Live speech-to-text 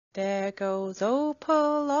There goes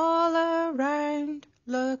Opal all around,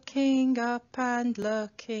 looking up and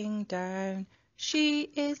looking down. She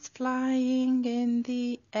is flying in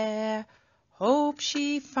the air, hope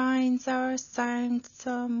she finds our sound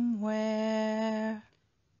somewhere.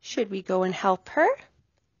 Should we go and help her?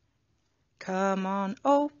 Come on,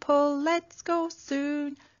 Opal, let's go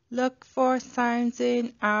soon. Look for sounds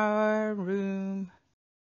in our room.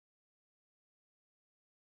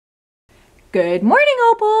 Good morning,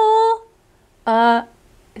 Opal!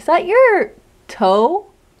 Is that your toe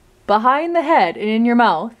behind the head and in your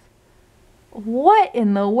mouth? What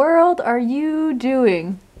in the world are you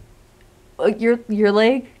doing? Your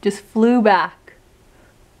leg just flew back.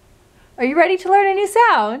 Are you ready to learn a new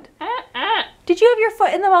sound? Did you have your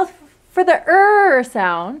foot in the mouth for the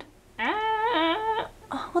sound?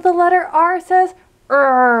 Oh, the letter R says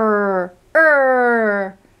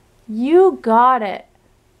You got it.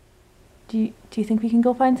 Do you think we can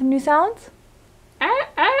go find some new sounds?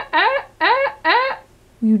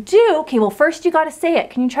 You do? Okay, well first you gotta say it.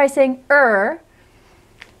 Can you try saying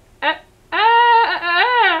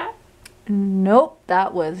Nope,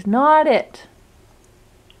 that was not it.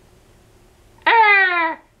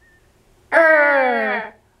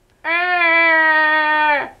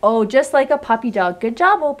 Oh, just like a puppy dog. Good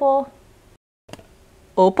job, Opal.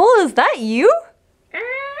 Opal, is that you?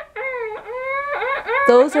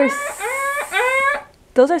 Those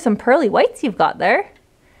are some pearly whites you've got there.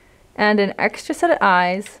 And an extra set of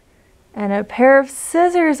eyes. And a pair of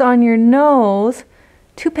scissors on your nose.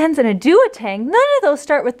 2 pens and a duotang. None of those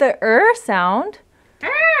start with the sound.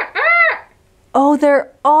 Oh,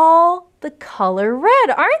 they're all the color red,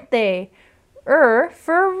 aren't they? For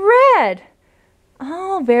red.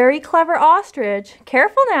 Oh, very clever ostrich.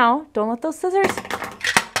 Careful now. Don't let those scissors...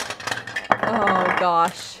 Oh,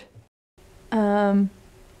 gosh.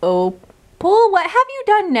 Opal, what have you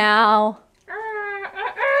done now?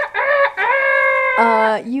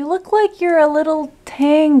 You look like you're a little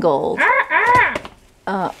tangled.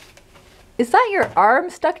 Is that your arm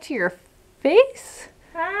stuck to your face?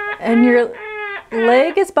 And your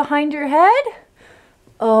leg is behind your head?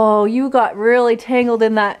 Oh, you got really tangled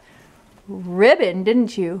in that ribbon,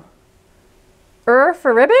 didn't you? For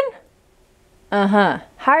ribbon? Uh-huh.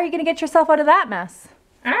 How are you gonna get yourself out of that mess?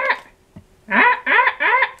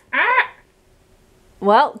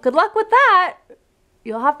 Well, good luck with that.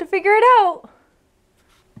 You'll have to figure it out.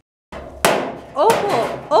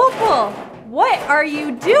 Opal, what are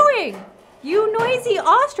you doing? You noisy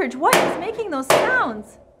ostrich, what is making those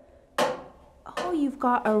sounds? Oh, you've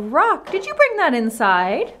got a rock. Did you bring that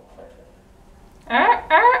inside?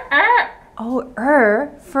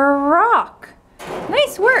 Oh, for rock.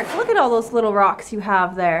 Nice work. Look at all those little rocks you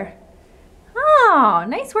have there. Oh,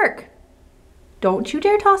 nice work. Don't you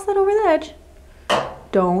dare toss that over the edge.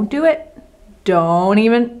 Don't do it. Don't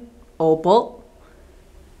even. Opal.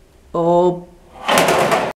 Oh,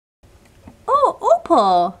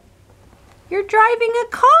 Opal. You're driving a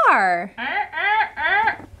car.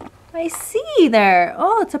 I see there.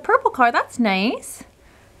 Oh, it's a purple car. That's nice.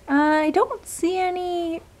 I don't see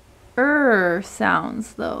any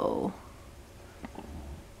sounds though.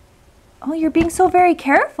 Oh, you're being so very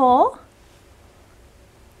careful.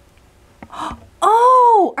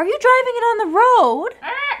 Oh, are you driving it on the road?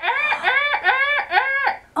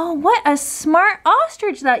 Oh, what a smart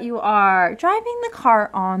ostrich that you are. Driving the car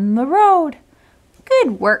on the road.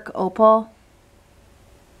 Good work, Opal.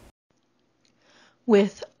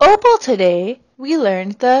 With Opal today, we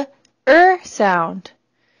learned the sound.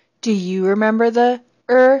 Do you remember the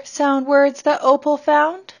sound words that Opal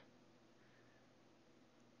found?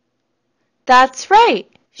 That's right.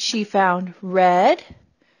 She found red,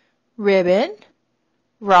 ribbon,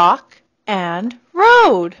 rock, and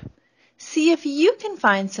road. See if you can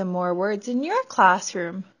find some more words in your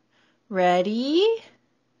classroom. Ready?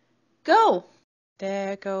 Go!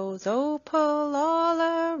 There goes Opal all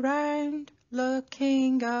around,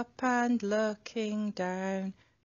 looking up and looking down.